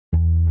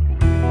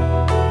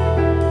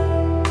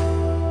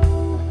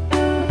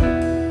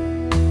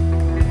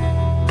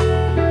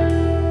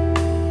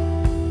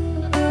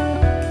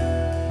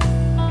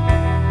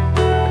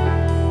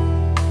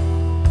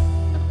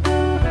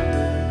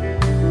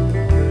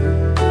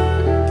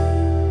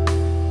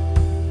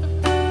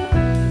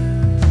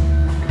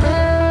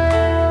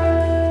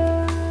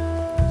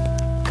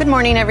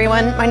morning,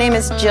 everyone. My name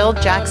is Jill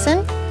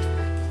Jackson.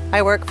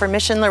 I work for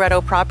Mission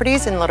Loreto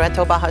Properties in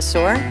Loreto, Baja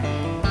Sur.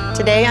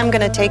 Today I'm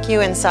going to take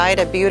you inside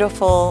a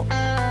beautiful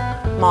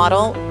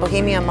model,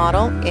 bohemian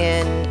model,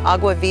 in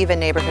Agua Viva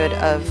neighborhood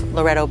of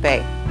Loreto Bay.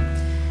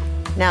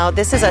 Now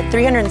this is a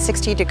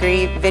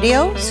 360-degree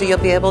video, so you'll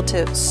be able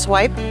to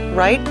swipe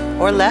right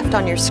or left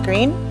on your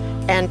screen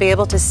and be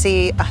able to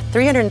see a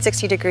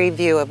 360-degree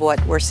view of what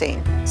we're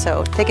seeing.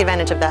 So take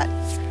advantage of that.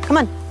 Come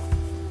on.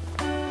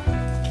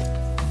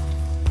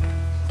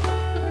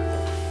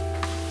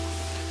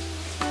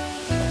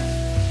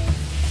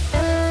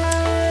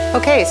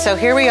 Okay, so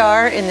here we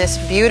are in this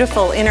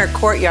beautiful inner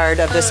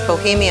courtyard of this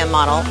bohemian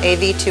model,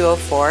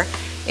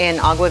 AV204 in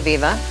Agua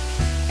Viva.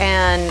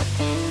 And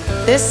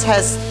this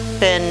has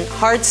been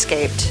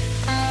hardscaped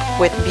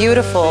with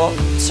beautiful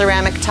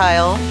ceramic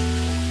tile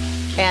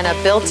and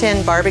a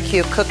built-in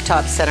barbecue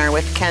cooktop center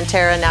with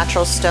Cantera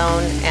natural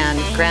stone and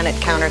granite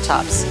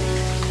countertops.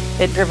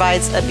 It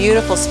provides a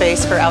beautiful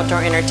space for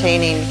outdoor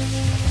entertaining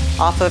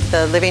off of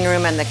the living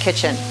room and the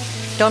kitchen.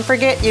 Don't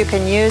forget, you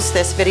can use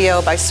this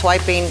video by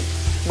swiping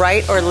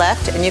right or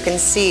left, and you can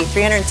see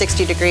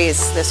 360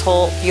 degrees this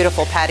whole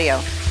beautiful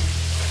patio.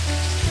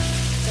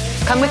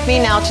 Come with me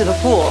now to the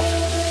pool.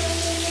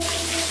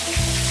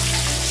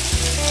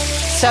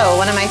 So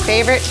one of my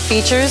favorite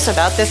features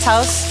about this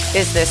house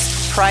is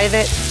this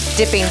private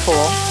dipping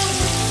pool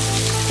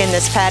in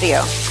this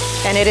patio,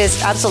 and it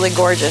is absolutely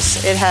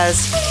gorgeous. It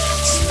has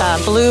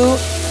blue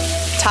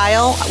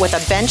tile with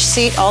a bench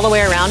seat all the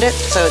way around it,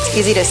 so it's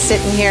easy to sit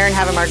in here and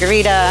have a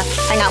margarita,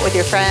 hang out with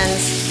your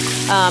friends.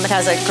 It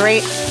has a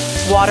great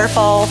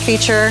waterfall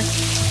feature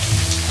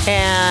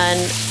and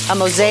a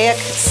mosaic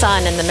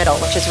sun in the middle,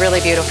 which is really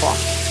beautiful.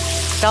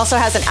 It also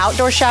has an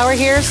outdoor shower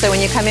here, so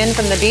when you come in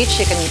from the beach,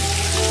 you can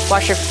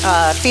wash your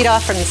feet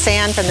off from the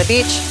sand from the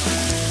beach.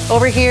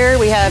 Over here,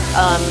 we have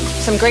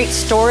some great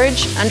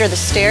storage under the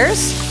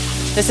stairs.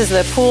 This is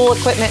the pool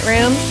equipment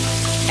room,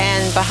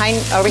 and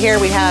over here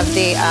we have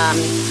the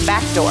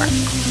back door.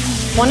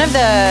 One of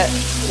the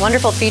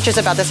wonderful features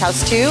about this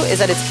house too is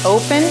that it's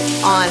open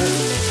on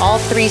all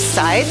three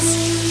sides,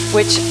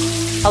 which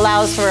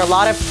allows for a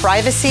lot of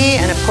privacy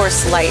and of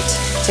course light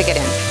to get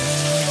in.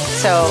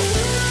 So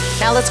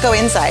now let's go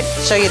inside,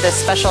 show you the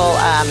special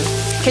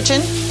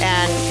kitchen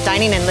and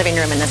dining and living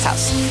room in this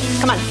house.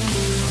 Come on.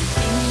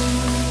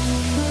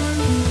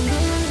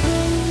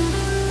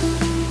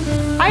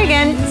 Hi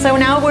again. So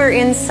now we're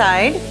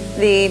inside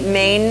the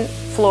main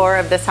floor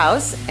of this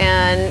house,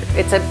 and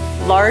it's a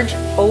large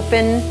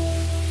open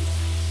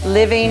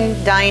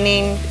living,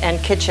 dining,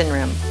 and kitchen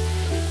room.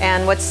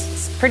 And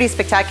what's pretty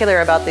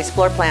spectacular about these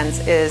floor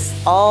plans is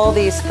all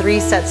these three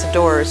sets of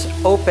doors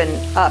open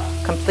up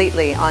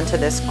completely onto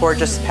this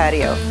gorgeous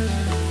patio.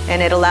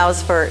 And it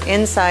allows for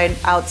inside,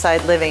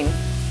 outside living,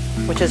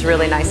 which is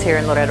really nice here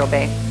in Loreto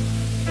Bay.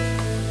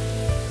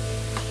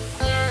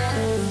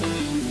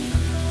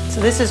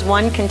 So this is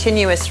one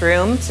continuous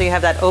room, so you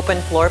have that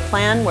open floor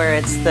plan where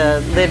it's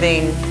the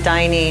living,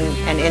 dining,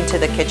 and into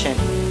the kitchen.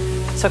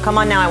 So come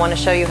on now, I want to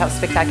show you how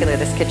spectacular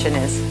this kitchen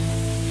is.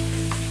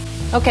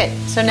 Okay,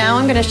 so now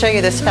I'm going to show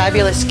you this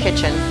fabulous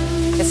kitchen.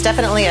 It's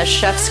definitely a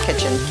chef's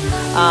kitchen.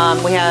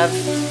 We have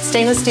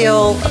stainless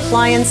steel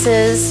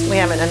appliances. We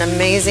have an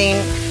amazing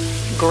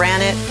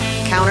granite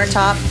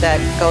countertop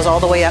that goes all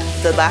the way up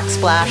the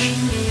backsplash.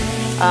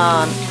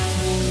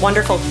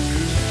 Wonderful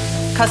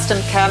custom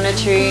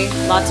cabinetry,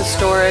 lots of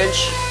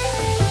storage,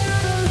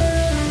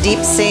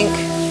 deep sink.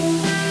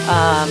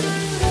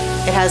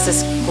 It has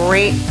this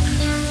great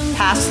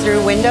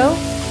pass-through window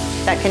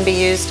that can be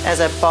used as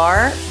a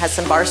bar. Has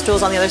some bar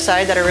stools on the other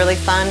side that are really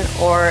fun,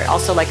 or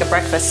also like a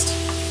breakfast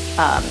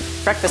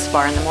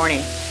bar in the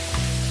morning.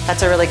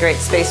 That's a really great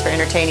space for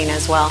entertaining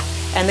as well.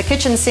 And the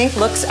kitchen sink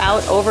looks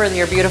out over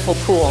your beautiful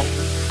pool.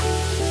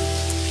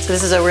 So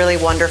this is a really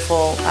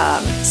wonderful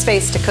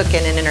space to cook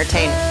in and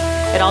entertain.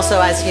 It also,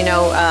 as you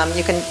know,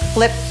 you can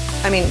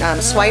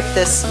swipe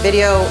this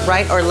video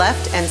right or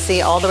left and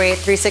see all the way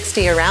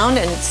 360 around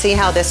and see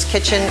how this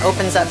kitchen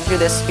opens up through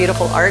this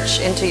beautiful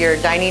arch into your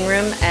dining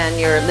room and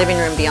your living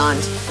room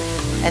beyond.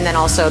 And then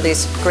also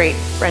these great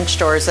French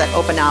doors that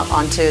open out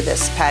onto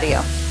this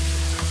patio.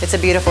 It's a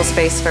beautiful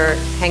space for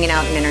hanging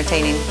out and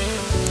entertaining.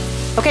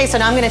 Okay, so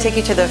now I'm going to take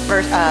you to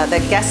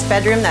the guest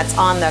bedroom that's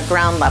on the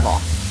ground level.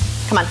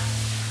 Come on.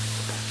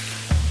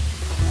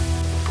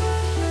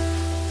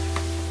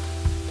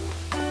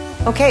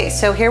 Okay,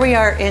 so here we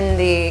are in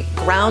the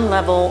ground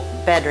level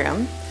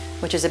bedroom,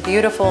 which is a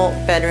beautiful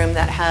bedroom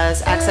that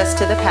has access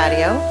to the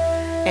patio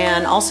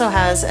and also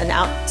has an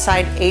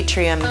outside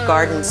atrium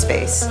garden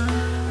space.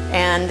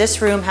 And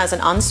this room has an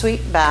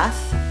ensuite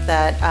bath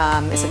that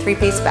is a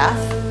 3-piece bath,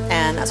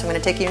 and that's what I'm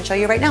going to take you and show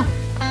you right now.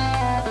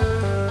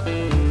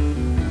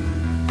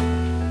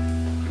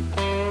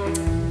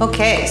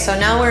 Okay, so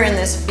now we're in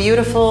this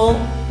beautiful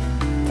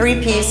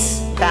 3-piece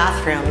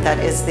bathroom that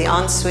is the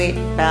ensuite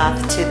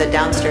bath to the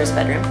downstairs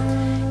bedroom.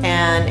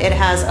 And it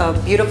has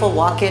a beautiful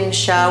walk-in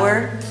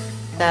shower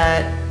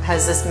that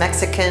has this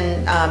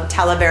Mexican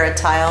Talavera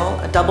tile,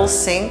 a double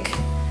sink,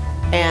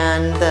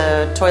 and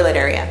the toilet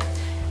area.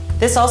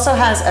 This also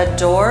has a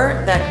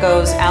door that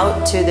goes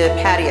out to the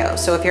patio.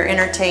 So if you're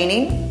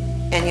entertaining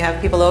and you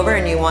have people over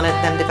and you wanted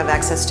them to have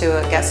access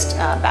to a guest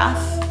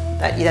bath,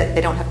 that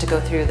they don't have to go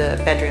through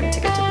the bedroom to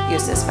get to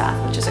use this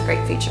bath, which is a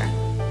great feature.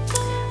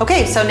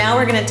 Okay, so now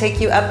we're going to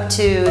take you up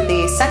to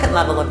the second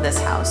level of this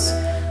house,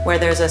 where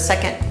there's a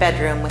second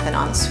bedroom with an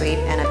ensuite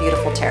and a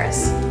beautiful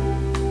terrace.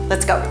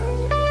 Let's go.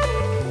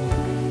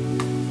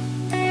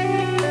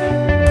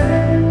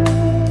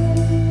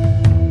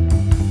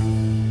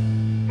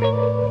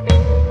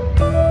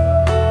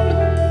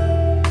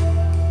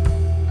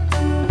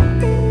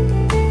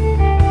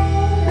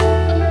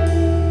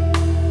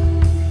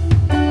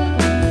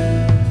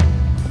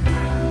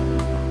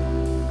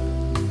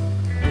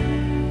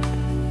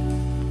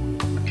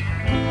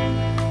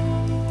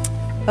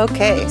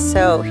 Okay,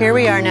 so here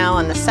we are now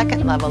on the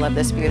second level of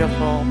this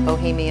beautiful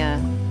Bohemia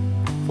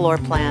floor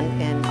plan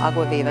in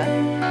Agua Viva.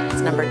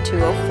 It's number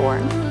 204.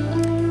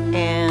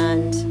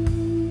 And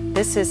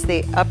this is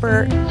the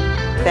upper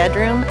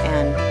bedroom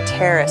and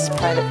terrace,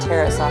 private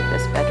terrace off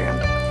this bedroom.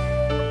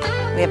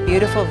 We have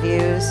beautiful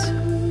views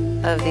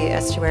of the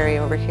estuary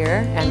over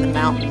here and the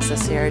mountains, the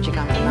Sierra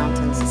Gigante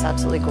Mountains. It's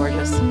absolutely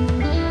gorgeous.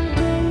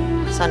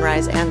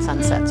 Sunrise and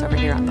sunsets over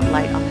here on the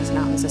light on these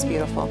mountains is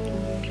beautiful.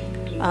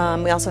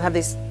 We also have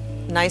these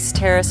nice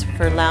terrace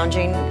for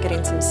lounging,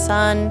 getting some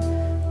sun,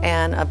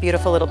 and a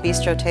beautiful little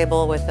bistro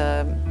table with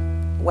a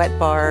wet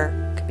bar,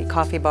 could be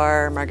coffee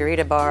bar,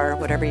 margarita bar,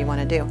 whatever you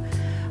want to do.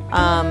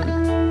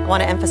 I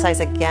want to emphasize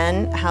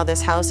again how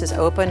this house is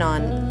open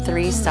on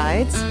 3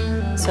 sides,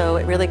 so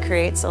it really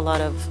creates a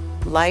lot of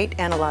light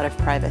and a lot of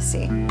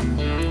privacy.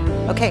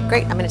 Okay,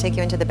 great. I'm going to take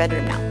you into the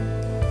bedroom now.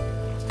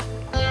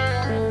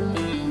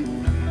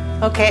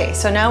 Okay,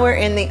 so now we're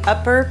in the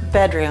upper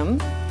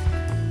bedroom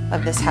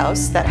of this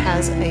house that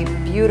has a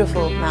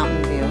beautiful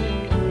mountain view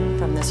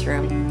from this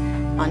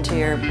room onto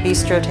your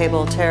bistro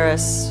table,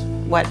 terrace,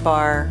 wet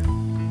bar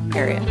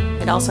area.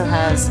 It also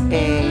has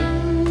a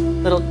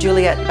little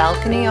Juliet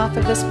balcony off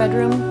of this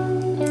bedroom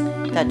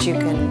that you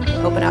can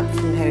open up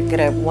and get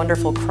a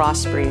wonderful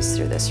cross breeze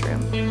through this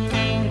room.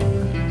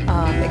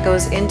 It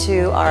goes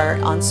into our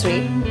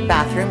ensuite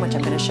bathroom, which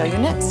I'm going to show you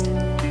next.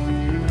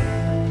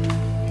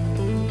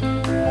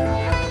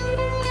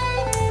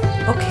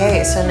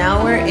 Okay, so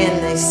now we're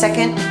in the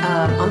second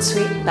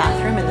ensuite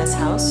bathroom in this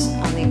house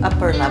on the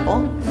upper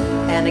level.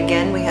 And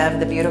again, we have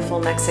the beautiful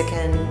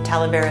Mexican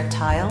Talavera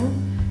tile.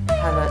 We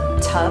have a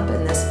tub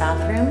in this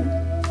bathroom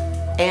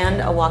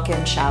and a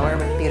walk-in shower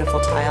with beautiful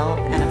tile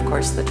and of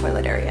course the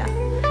toilet area.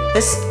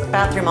 This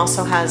bathroom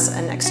also has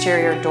an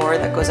exterior door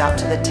that goes out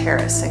to the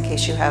terrace in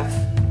case you have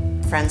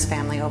friends,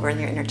 family over and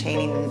you're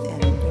entertaining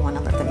and you want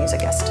to let them use a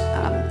guest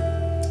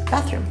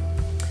bathroom.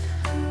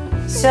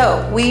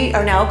 So we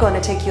are now going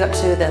to take you up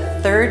to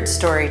the 3rd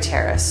story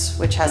terrace,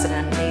 which has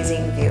an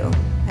amazing view,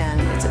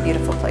 and it's a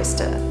beautiful place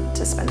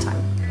to spend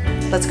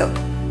time. Let's go.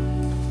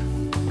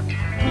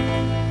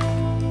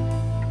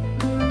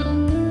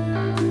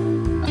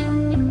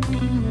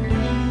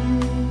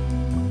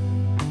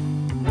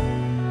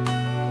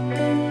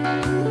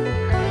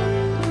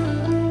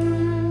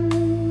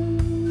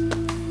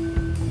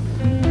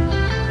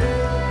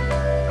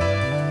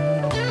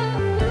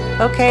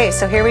 Okay,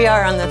 so here we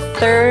are on the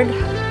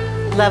 3rd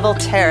level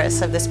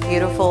terrace of this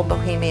beautiful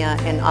Bohemia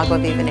in Agua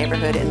Viva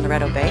neighborhood in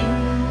Loreto Bay.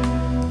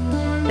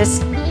 This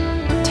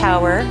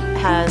tower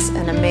has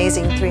an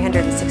amazing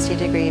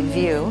 360-degree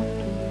view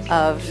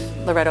of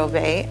Loreto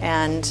Bay,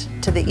 and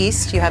to the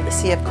east you have the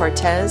Sea of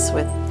Cortez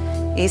with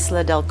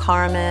Isla del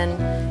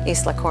Carmen,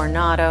 Isla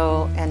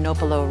Coronado, and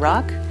Nopalo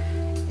Rock.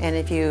 And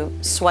if you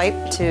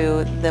swipe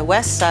to the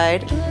west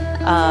side,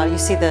 you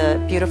see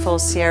the beautiful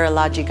Sierra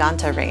La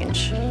Giganta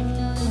range.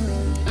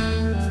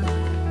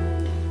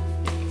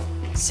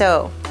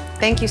 So,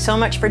 thank you so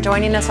much for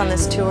joining us on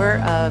this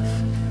tour of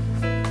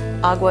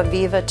Agua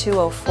Viva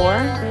 204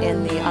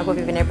 in the Agua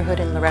Viva neighborhood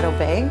in Loreto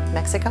Bay,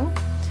 Mexico.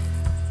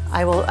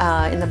 I will,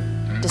 in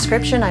the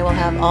description, I will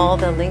have all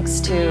the links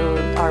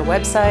to our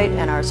website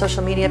and our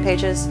social media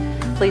pages.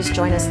 Please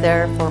join us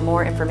there for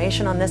more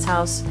information on this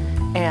house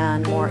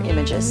and more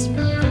images.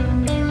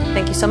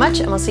 Thank you so much,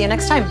 and we'll see you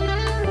next time.